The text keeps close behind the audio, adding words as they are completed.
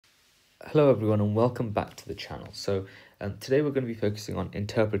Hello everyone and welcome back to the channel. Today we're going to be focusing on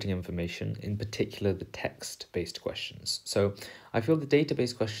interpreting information, in particular the text-based questions. So I feel the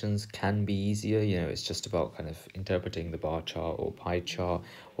data-based questions can be easier, it's just about kind of interpreting the bar chart or pie chart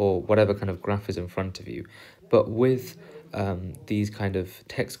or whatever kind of graph is in front of you. But with these kind of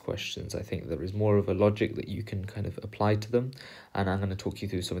text questions, I think there is more of a logic that you can kind of apply to them, and I'm going to talk you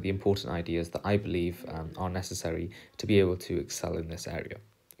through some of the important ideas that I believe are necessary to be able to excel in this area.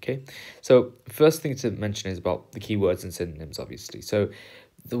 Okay, so first thing to mention is about the keywords and synonyms, obviously. So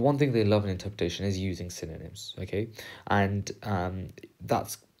the one thing they love in interpretation is using synonyms, okay? And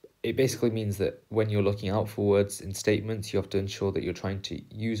it basically means that when you're looking out for words in statements, you have to ensure that you're trying to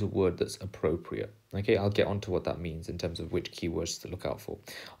use a word that's appropriate. Okay, I'll get onto what that means in terms of which keywords to look out for.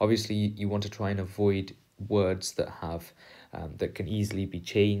 Obviously, you want to try and avoid words that have that can easily be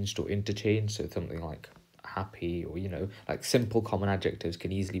changed or interchanged. So something like happy, or like simple common adjectives can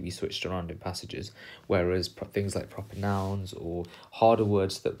easily be switched around in passages, whereas things like proper nouns or harder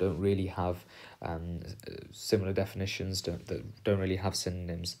words that don't really have similar definitions, that don't really have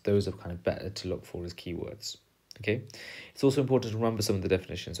synonyms, those are kind of better to look for as keywords. Okay, it's also important to remember some of the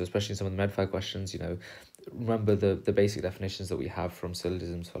definitions, so especially some of the Med5 questions. Remember the basic definitions that we have from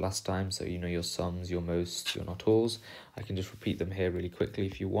syllogisms for last time. So your sums, your most, your not alls. I can just repeat them here really quickly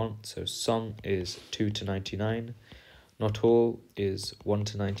if you want. So sum is 2 to 99, not all is 1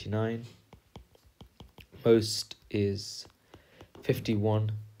 to 99, most is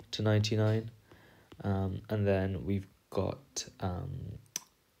 51 to 99, and then we've got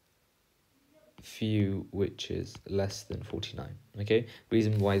few, which is less than 49. Okay, the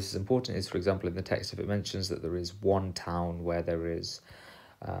reason why this is important is, for example, in the text, if it mentions that there is one town where there is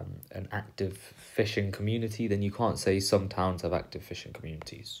an active fishing community, then you can't say some towns have active fishing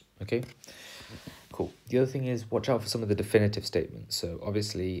communities. Okay, cool. The other thing is watch out for some of the definitive statements. So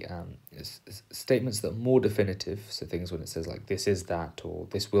obviously statements that are more definitive, so things when it says like this is that, or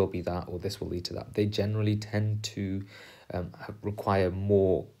this will be that, or this will lead to that, they generally tend to require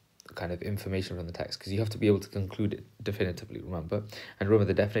more kind of information from the text, because you have to be able to conclude it definitively, remember. And remember,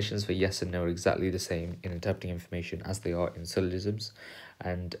 the definitions for yes and no are exactly the same in interpreting information as they are in syllogisms.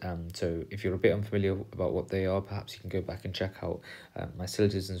 And so if you're a bit unfamiliar about what they are, perhaps you can go back and check out my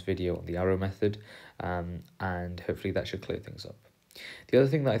syllogisms video on the arrow method, and hopefully that should clear things up. The other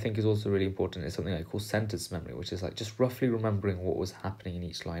thing that I think is also really important is something I call sentence memory, which is like just roughly remembering what was happening in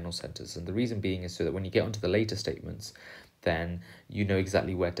each line or sentence. And the reason being is so that when you get onto the later statements, then you know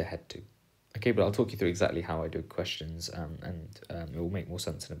exactly where to head to. Okay, but I'll talk you through exactly how I do questions, and it will make more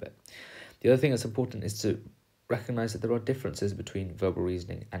sense in a bit. The other thing that's important is to recognize that there are differences between verbal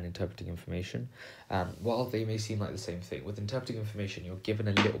reasoning and interpreting information. While they may seem like the same thing, with interpreting information, you're given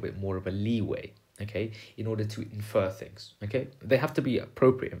a little bit more of a leeway, okay, in order to infer things, okay? They have to be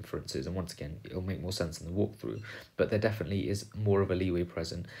appropriate inferences, and once again, it'll make more sense in the walkthrough, but there definitely is more of a leeway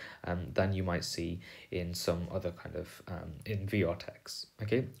present than you might see in some other kind of, in VR texts,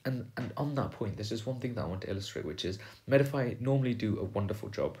 okay? And on that point, there's just one thing that I want to illustrate, which is Medify normally do a wonderful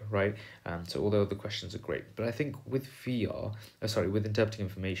job, right? So although the questions are great, but I think with with interpreting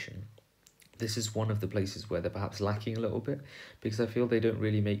information, this is one of the places where they're perhaps lacking a little bit, because I feel they don't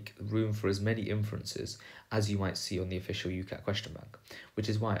really make room for as many inferences as you might see on the official Ucat question bank, which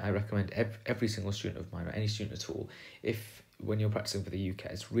is why I recommend every single student of mine, or any student at all, when you're practicing for the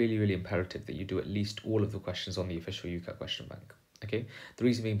Ucat, it's really, really imperative that you do at least all of the questions on the official Ucat question bank, okay? The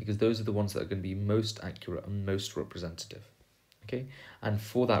reason being because those are the ones that are going to be most accurate and most representative, okay? And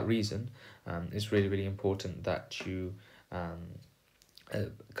for that reason, it's really, really important that you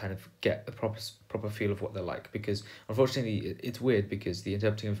kind of get a proper feel of what they're like, because unfortunately it's weird, because the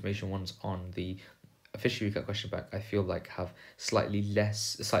interpreting information ones on the official Ucat question bank I feel like have slightly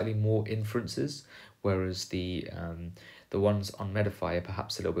more inferences, whereas the ones on Medify are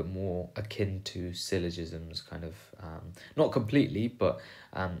perhaps a little bit more akin to syllogisms, kind of not completely, but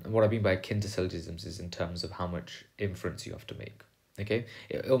what I mean by akin to syllogisms is in terms of how much inference you have to make. Okay,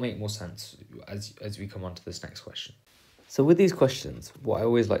 it'll make more sense as we come on to this next question. So with these questions, what I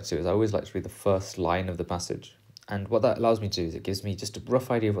always like to do is I always like to read the first line of the passage. And what that allows me to do is it gives me just a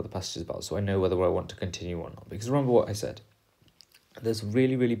rough idea of what the passage is about, so I know whether I want to continue or not. Because remember what I said, there's a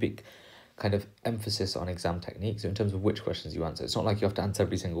really, really big kind of emphasis on exam techniques in terms of which questions you answer. It's not like you have to answer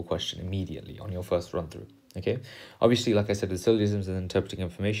every single question immediately on your first run through. Okay, obviously, like I said, the syllogisms and interpreting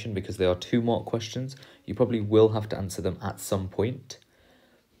information, because they are 2-mark questions, you probably will have to answer them at some point,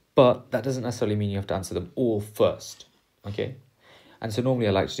 but that doesn't necessarily mean you have to answer them all first. Okay, And so normally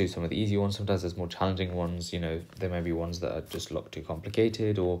I like to do some of the easy ones. Sometimes there's more challenging ones, you know, there may be ones that are just look too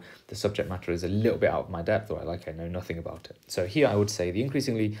complicated, or the subject matter is a little bit out of my depth, or I know nothing about it. So here I would say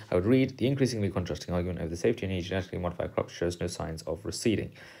I would read the increasingly contrasting argument over the safety of any genetically modified crops shows no signs of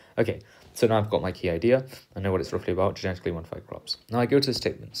receding. Okay, so now I've got my key idea. I know what it's roughly about, genetically modified crops. Now I go to the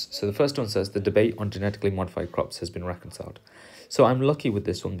statements. So the first one says the debate on genetically modified crops has been reconciled. So I'm lucky with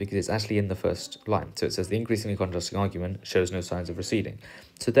this one because it's actually in the first line. So it says the increasingly contrasting argument shows no signs of receding.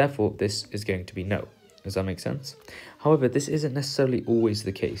 So therefore, this is going to be no. Does that make sense? However, this isn't necessarily always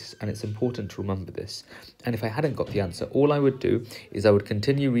the case, and it's important to remember this. And if I hadn't got the answer, all I would do is I would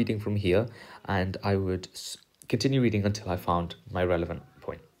continue reading from here, and I would continue reading until I found my relevant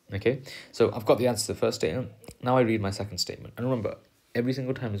point. Okay, so I've got the answer to the first statement. Now I read my second statement. And remember, every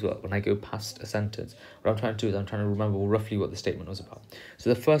single time as well, when I go past a sentence, what I'm trying to do is I'm trying to remember roughly what the statement was about. So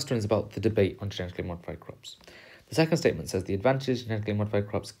the first one is about the debate on genetically modified crops. The second statement says the advantages of genetically modified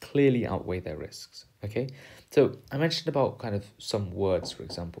crops clearly outweigh their risks. Okay, so I mentioned about kind of some words, for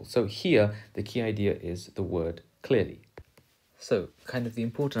example. So here, the key idea is the word clearly. So kind of the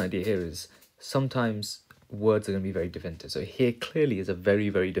important idea here is sometimes words are going to be very definitive. So here clearly is a very,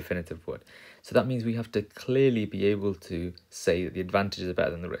 very definitive word. So that means we have to clearly be able to say that the advantages are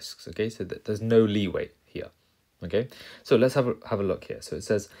better than the risks. Okay, so that there's no leeway here. Okay, so let's have a look here. So it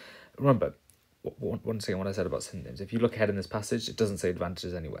says, remember, once again, what I said about synonyms, if you look ahead in this passage, it doesn't say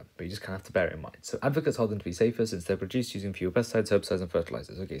advantages anywhere, but you just kind of have to bear it in mind. So advocates hold them to be safer since they're produced using fewer pesticides, herbicides, and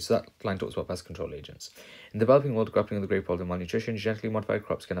fertilizers. Okay, so that line talks about pest control agents. In the developing world, grappling with the great problem of malnutrition, genetically modified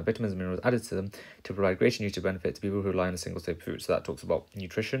crops can have vitamins and minerals added to them to provide greater nutritive benefit to people who rely on a single staple food. So that talks about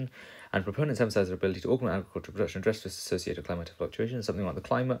nutrition. And proponents emphasize their ability to augment agricultural production and address risks associated with climatic fluctuations, something like the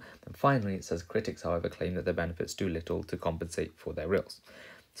climate. And finally, it says critics, however, claim that their benefits do little to compensate for their ills.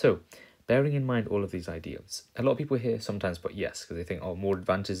 So, bearing in mind all of these ideas, a lot of people here sometimes put yes because they think, oh, more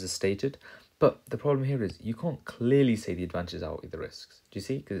advantages are stated. But the problem here is you can't clearly say the advantages outweigh the risks. Do you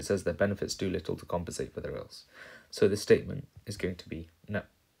see? Because it says their benefits do little to compensate for their ills. So the statement is going to be no.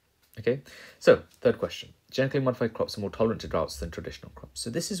 Okay, so third question. Genetically modified crops are more tolerant to droughts than traditional crops. So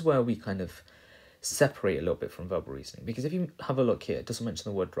this is where we kind of separate a little bit from verbal reasoning. Because if you have a look here, it doesn't mention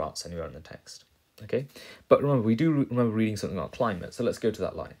the word droughts anywhere in the text. Okay, but remember, we do remember reading something about climate, so let's go to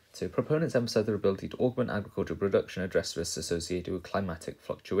that line. So proponents emphasize their ability to augment agricultural production and address risks associated with climatic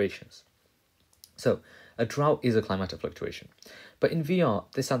fluctuations. So a drought is a climatic fluctuation. But in VR,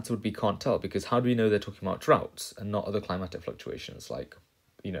 this answer would be can't tell, because how do we know they're talking about droughts and not other climatic fluctuations like,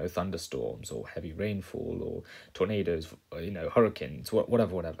 you know, thunderstorms or heavy rainfall or tornadoes, or, you know, hurricanes,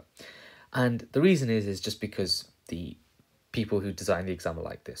 whatever. And the reason is just because the people who design the exam are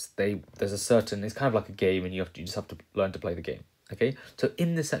like this. There's a certain, it's kind of like a game, and you just have to learn to play the game. Okay, so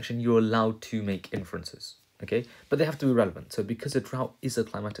in this section you're allowed to make inferences. Okay, but they have to be relevant. So because a drought is a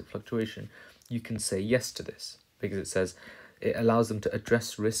climatic fluctuation, you can say yes to this because it says it allows them to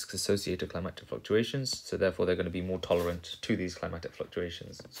address risks associated with climatic fluctuations. So therefore they're going to be more tolerant to these climatic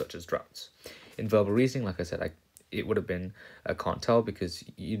fluctuations such as droughts. In verbal reasoning, like I said, it would have been can't tell because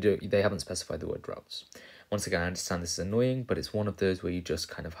they haven't specified the word droughts. Once again, I understand this is annoying, but it's one of those where you just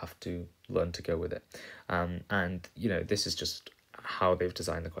kind of have to learn to go with it. And, you know, this is just how they've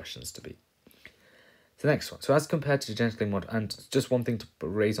designed the questions to be. The next one. So as compared to genetically modified, and just one thing to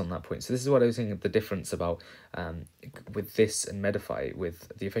raise on that point. So this is what I was saying, the difference about with this and Medify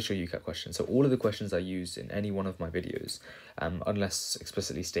with the official Ucat question. So all of the questions I use in any one of my videos, unless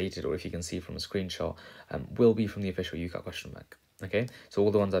explicitly stated or if you can see from a screenshot, will be from the official Ucat question bank. Okay, so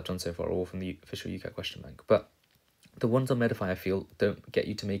all the ones I've done so far are all from the official Ucat question bank. But the ones on Medify, I feel, don't get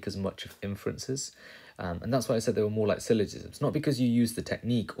you to make as much of inferences. And that's why I said they were more like syllogisms. Not because you use the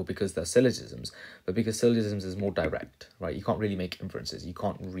technique or because they're syllogisms, but because syllogisms is more direct, right? You can't really make inferences. You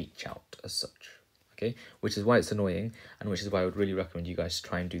can't reach out as such, okay? Which is why it's annoying, and which is why I would really recommend you guys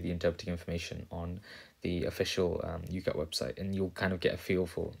try and do the interpreting information on the official Ucat website, and you'll kind of get a feel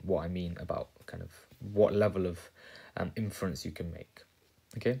for what I mean about kind of what level of inference you can make,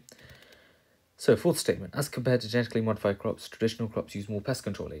 okay? So, fourth statement, as compared to genetically modified crops, traditional crops use more pest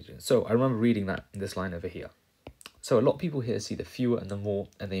control agents. So, I remember reading that in this line over here. So, a lot of people here see the fewer and the more,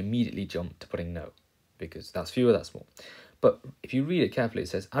 and they immediately jump to putting no, because that's fewer, that's more. But if you read it carefully, it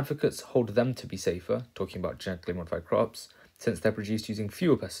says, advocates hold them to be safer, talking about genetically modified crops, since they're produced using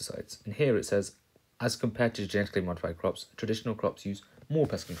fewer pesticides. And here it says, as compared to genetically modified crops, traditional crops use more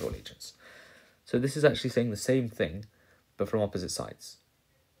pest control agents. So, this is actually saying the same thing, but from opposite sides.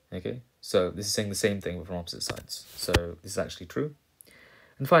 Okay, so this is saying the same thing but from opposite sides. So this is actually true.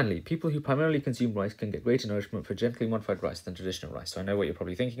 And finally, people who primarily consume rice can get greater nourishment for genetically modified rice than traditional rice. So I know what you're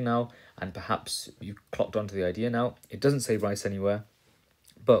probably thinking now, and perhaps you clocked onto the idea now. It doesn't say rice anywhere,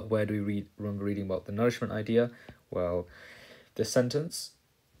 But where do we remember reading about the nourishment idea? Well, this sentence.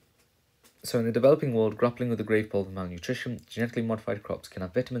 So in the developing world, grappling with the grave problem of malnutrition, genetically modified crops can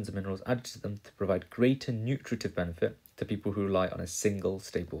have vitamins and minerals added to them to provide greater nutritive benefit to people who rely on a single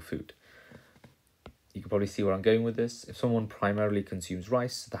staple food. You can probably see where I'm going with this. If someone primarily consumes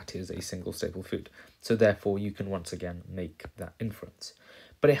rice, that is a single staple food. So therefore, you can once again make that inference.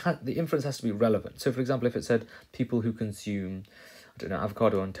 But the inference has to be relevant. So for example, if it said people who consume, I don't know,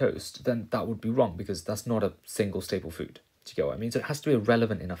 avocado on toast, then that would be wrong because that's not a single staple food. Do you get what I mean? So it has to be a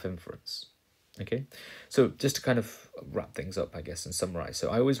relevant enough inference. Okay, so just to kind of wrap things up, I guess, and summarize. So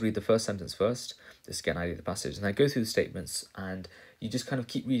I always read the first sentence first, just get an idea of the passage, and I go through the statements, and you just kind of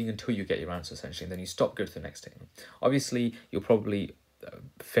keep reading until you get your answer, essentially, and then you stop, go to the next statement. Obviously, you'll probably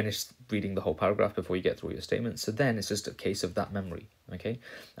finish reading the whole paragraph before you get through your statements, so then it's just a case of that memory, okay?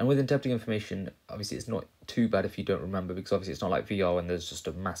 And with interpreting information, obviously, it's not too bad if you don't remember, because obviously it's not like VR and there's just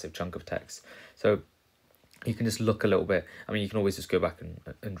a massive chunk of text. So you can just look a little bit. I mean, you can always just go back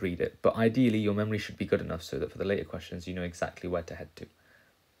and read it. But ideally, your memory should be good enough so that for the later questions, you know exactly where to head to.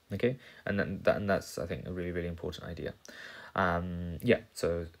 Okay? And that's, I think, a really, really important idea. Yeah,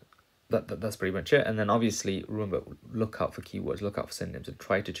 so that's pretty much it. And then obviously, remember, look out for keywords, look out for synonyms, and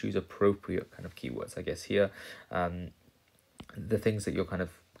try to choose appropriate kind of keywords. I guess here, the things that you're kind of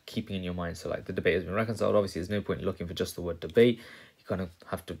keeping in your mind. So like the debate has been reconciled. Obviously, there's no point in looking for just the word debate. You kind of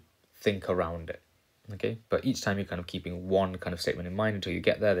have to think around it. Okay, but each time you're kind of keeping one kind of statement in mind until you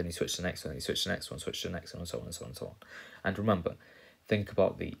get there, then you switch to the next one, then you switch to the next one, switch to the next one, and so on and so on and so on. And remember, think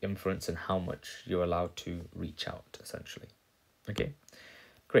about the inference and how much you're allowed to reach out, essentially. Okay,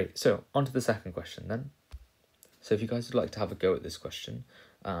 great. So on to the second question then. So if you guys would like to have a go at this question,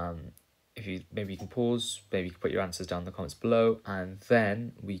 if you maybe you can pause, maybe you can put your answers down in the comments below, and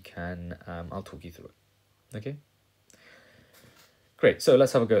then we can I'll talk you through it. Okay. Great, so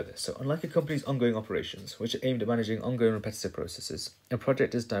let's have a go at this. So unlike a company's ongoing operations, which are aimed at managing ongoing repetitive processes, a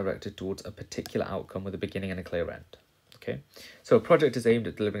project is directed towards a particular outcome with a beginning and a clear end. Okay, so a project is aimed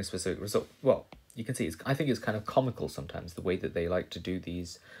at delivering a specific result. Well, you can see, I think it's kind of comical sometimes, the way that they like to do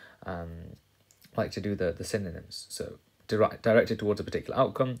these, the synonyms. So directed towards a particular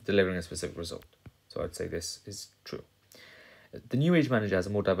outcome, delivering a specific result. So I'd say this is true. The New Age manager has a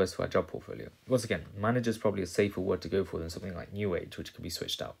more diversified job portfolio. Once again, manager is probably a safer word to go for than something like New Age, which can be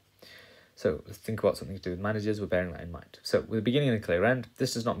switched out. So let's think about something to do with managers. We're bearing that in mind. So with a beginning and a clear end,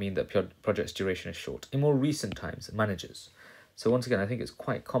 this does not mean that project's duration is short. In more recent times, managers. So once again, I think it's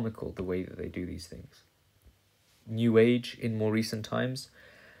quite comical the way that they do these things. New Age in more recent times.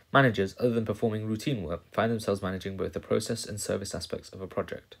 Managers, other than performing routine work, find themselves managing both the process and service aspects of a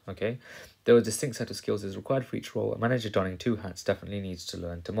project, okay? Though a distinct set of skills is required for each role, a manager donning two hats definitely needs to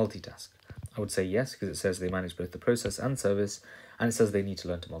learn to multitask. I would say yes, because it says they manage both the process and service, and it says they need to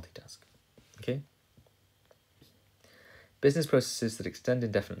learn to multitask, okay? Business processes that extend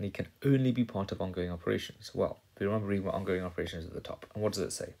indefinitely can only be part of ongoing operations. Well, we remember reading what ongoing operations at the top, and what does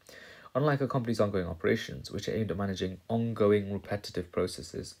it say? Unlike a company's ongoing operations, which are aimed at managing ongoing repetitive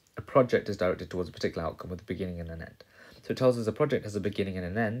processes, a project is directed towards a particular outcome with a beginning and an end. So it tells us a project has a beginning and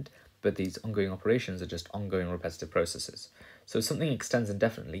an end, but these ongoing operations are just ongoing repetitive processes. So if something extends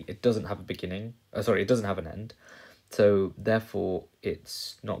indefinitely, it doesn't have a beginning, it doesn't have an end. So therefore,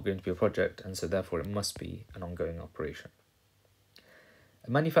 it's not going to be a project, and so therefore it must be an ongoing operation. A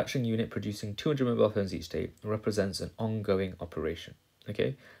manufacturing unit producing 200 mobile phones each day represents an ongoing operation.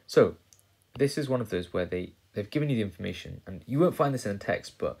 Okay, so this is one of those where they've given you the information, and you won't find this in the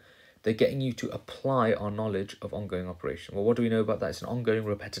text, but they're getting you to apply our knowledge of ongoing operation. Well, what do we know about that? It's an ongoing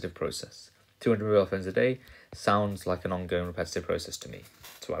repetitive process. 200 mobile phones a day sounds like an ongoing repetitive process to me,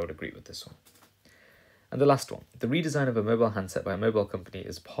 so I would agree with this one. And the last one, the redesign of a mobile handset by a mobile company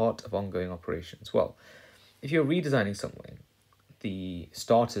is part of ongoing operations. Well, if you're redesigning something, the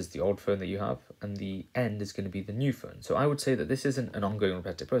start is the old phone that you have, and the end is going to be the new phone. So I would say that this isn't an ongoing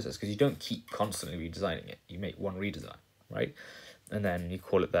repetitive process, because you don't keep constantly redesigning it. You make one redesign, right? And then you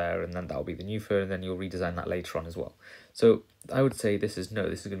call it there, and then that'll be the new phone, and then you'll redesign that later on as well. So I would say this is going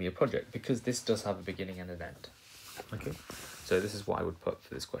to be a project, because this does have a beginning and an end. Okay, so this is what I would put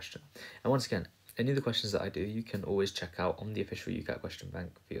for this question. And once again, any of the questions that I do, you can always check out on the official Ucat question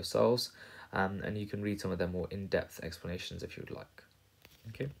bank for yourselves. And you can read some of their more in-depth explanations if you would like.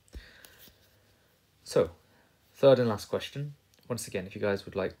 Okay. So, third and last question. Once again, if you guys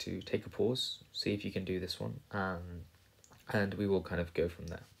would like to take a pause, see if you can do this one, and we will kind of go from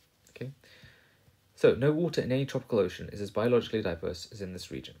there. Okay. So, no water in any tropical ocean is as biologically diverse as in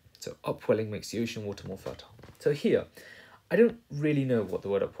this region. So, upwelling makes the ocean water more fertile. So here, I don't really know what the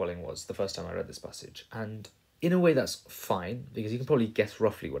word upwelling was the first time I read this passage, and in a way that's fine, because you can probably guess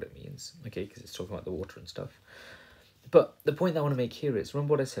roughly what it means, okay, because it's talking about the water and stuff. But the point that I want to make here is,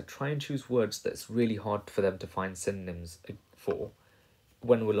 remember what I said, try and choose words that's really hard for them to find synonyms for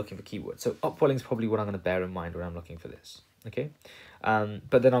when we're looking for keywords. So upwelling is probably what I'm going to bear in mind when I'm looking for this, okay?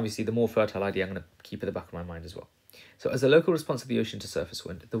 But then obviously the more fertile idea I'm going to keep at the back of my mind as well. So as a local response of the ocean to surface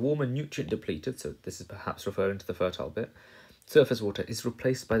wind, the warmer nutrient depleted, so this is perhaps referring to the fertile bit, surface water is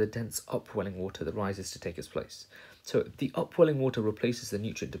replaced by the dense upwelling water that rises to take its place. So if the upwelling water replaces the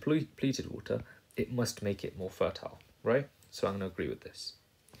nutrient depleted water, it must make it more fertile, right? So I'm going to agree with this.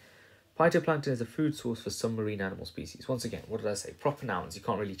 Phytoplankton is a food source for some marine animal species. Once again, what did I say? Proper nouns, you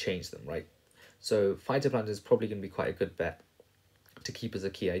can't really change them, right? So phytoplankton is probably going to be quite a good bet to keep as a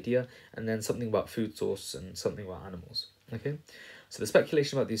key idea, and then something about food source and something about animals, okay? So the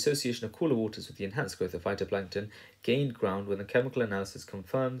speculation about the association of cooler waters with the enhanced growth of phytoplankton gained ground when the chemical analysis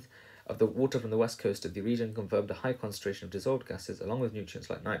confirmed of the water from the west coast of the region confirmed a high concentration of dissolved gases along with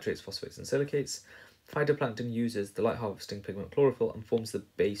nutrients like nitrates, phosphates and silicates. Phytoplankton uses the light harvesting pigment chlorophyll and forms the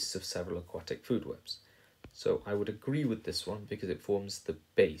base of several aquatic food webs. So I would agree with this one because it forms the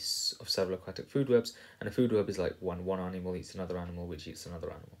base of several aquatic food webs, and a food web is like when one animal eats another animal which eats another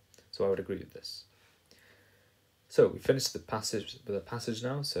animal. So I would agree with this. So we finished the passage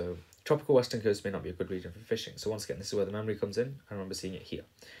now. So tropical western coast may not be a good region for fishing. So once again, this is where the memory comes in. I remember seeing it here.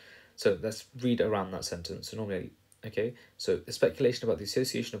 So let's read around that sentence. So normally, okay, so the speculation about the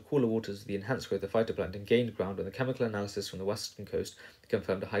association of cooler waters with the enhanced growth of phytoplankton gained ground when the chemical analysis from the western coast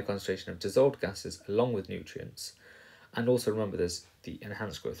confirmed a high concentration of dissolved gases along with nutrients. And also remember there's the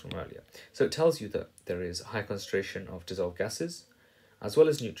enhanced growth from earlier. So it tells you that there is a high concentration of dissolved gases as well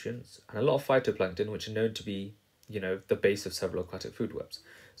as nutrients and a lot of phytoplankton, which are known to be, you know, the base of several aquatic food webs.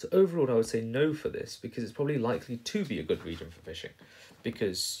 So overall, I would say no for this because it's probably likely to be a good region for fishing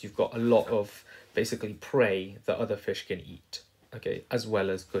because you've got a lot of basically prey that other fish can eat, okay, as well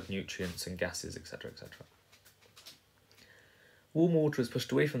as good nutrients and gases, etc., etc. Warm water is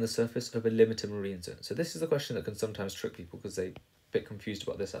pushed away from the surface over limited marine zones. So this is the question that can sometimes trick people because they're a bit confused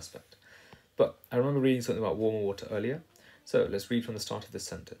about this aspect. But I remember reading something about warmer water earlier. So let's read from the start of this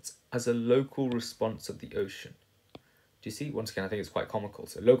sentence. As a local response of the ocean. Do you see? Once again, I think it's quite comical.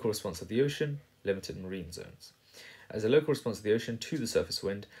 So local response of the ocean, limited marine zones. As a local response of the ocean to the surface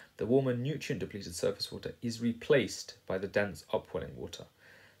wind, the warmer nutrient-depleted surface water is replaced by the dense upwelling water.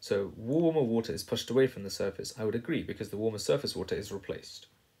 So warmer water is pushed away from the surface. I would agree because the warmer surface water is replaced.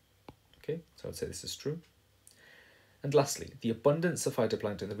 Okay, so I'd say this is true. And lastly, the abundance of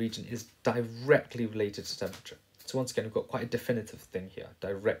phytoplankton in the region is directly related to temperature. So once again, we've got quite a definitive thing here,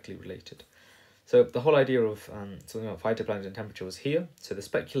 directly related. So the whole idea of something about phytoplankton and temperature was here. So the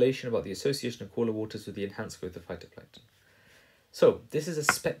speculation about the association of cooler waters with the enhanced growth of phytoplankton. So this is a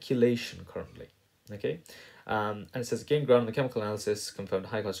speculation currently, okay? And it says, gained ground in the chemical analysis confirmed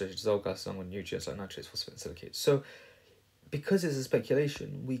high concentration of dissolved gases along with nutrients like nitrates, phosphates, and silicates. So because it's a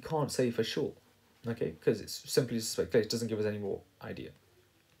speculation, we can't say for sure, okay? Because it's simply just speculation, it doesn't give us any more idea.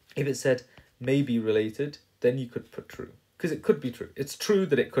 If it said maybe related, then you could put true, because it could be true. It's true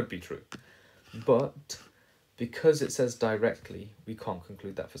that it could be true. But because it says directly, we can't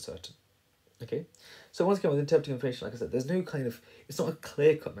conclude that for certain. Okay, so once again, with interpreting information, like I said, there's no kind of, it's not a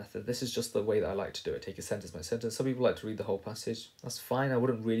clear-cut method. This is just the way that I like to do it. Take a sentence by sentence. Some people like to read the whole passage. That's fine. I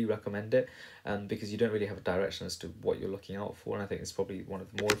wouldn't really recommend it because you don't really have a direction as to what you're looking out for, and I think it's probably one of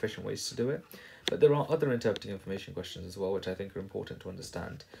the more efficient ways to do it. But there are other interpreting information questions as well, which I think are important to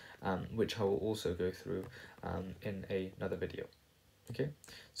understand, which I will also go through in another video. Okay,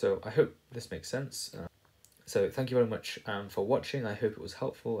 so I hope this makes sense. So thank you very much for watching. I hope it was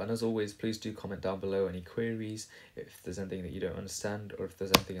helpful. And as always, please do comment down below any queries, if there's anything that you don't understand or if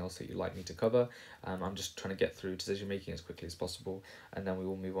there's anything else that you'd like me to cover. I'm just trying to get through decision making as quickly as possible, and then we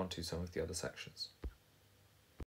will move on to some of the other sections.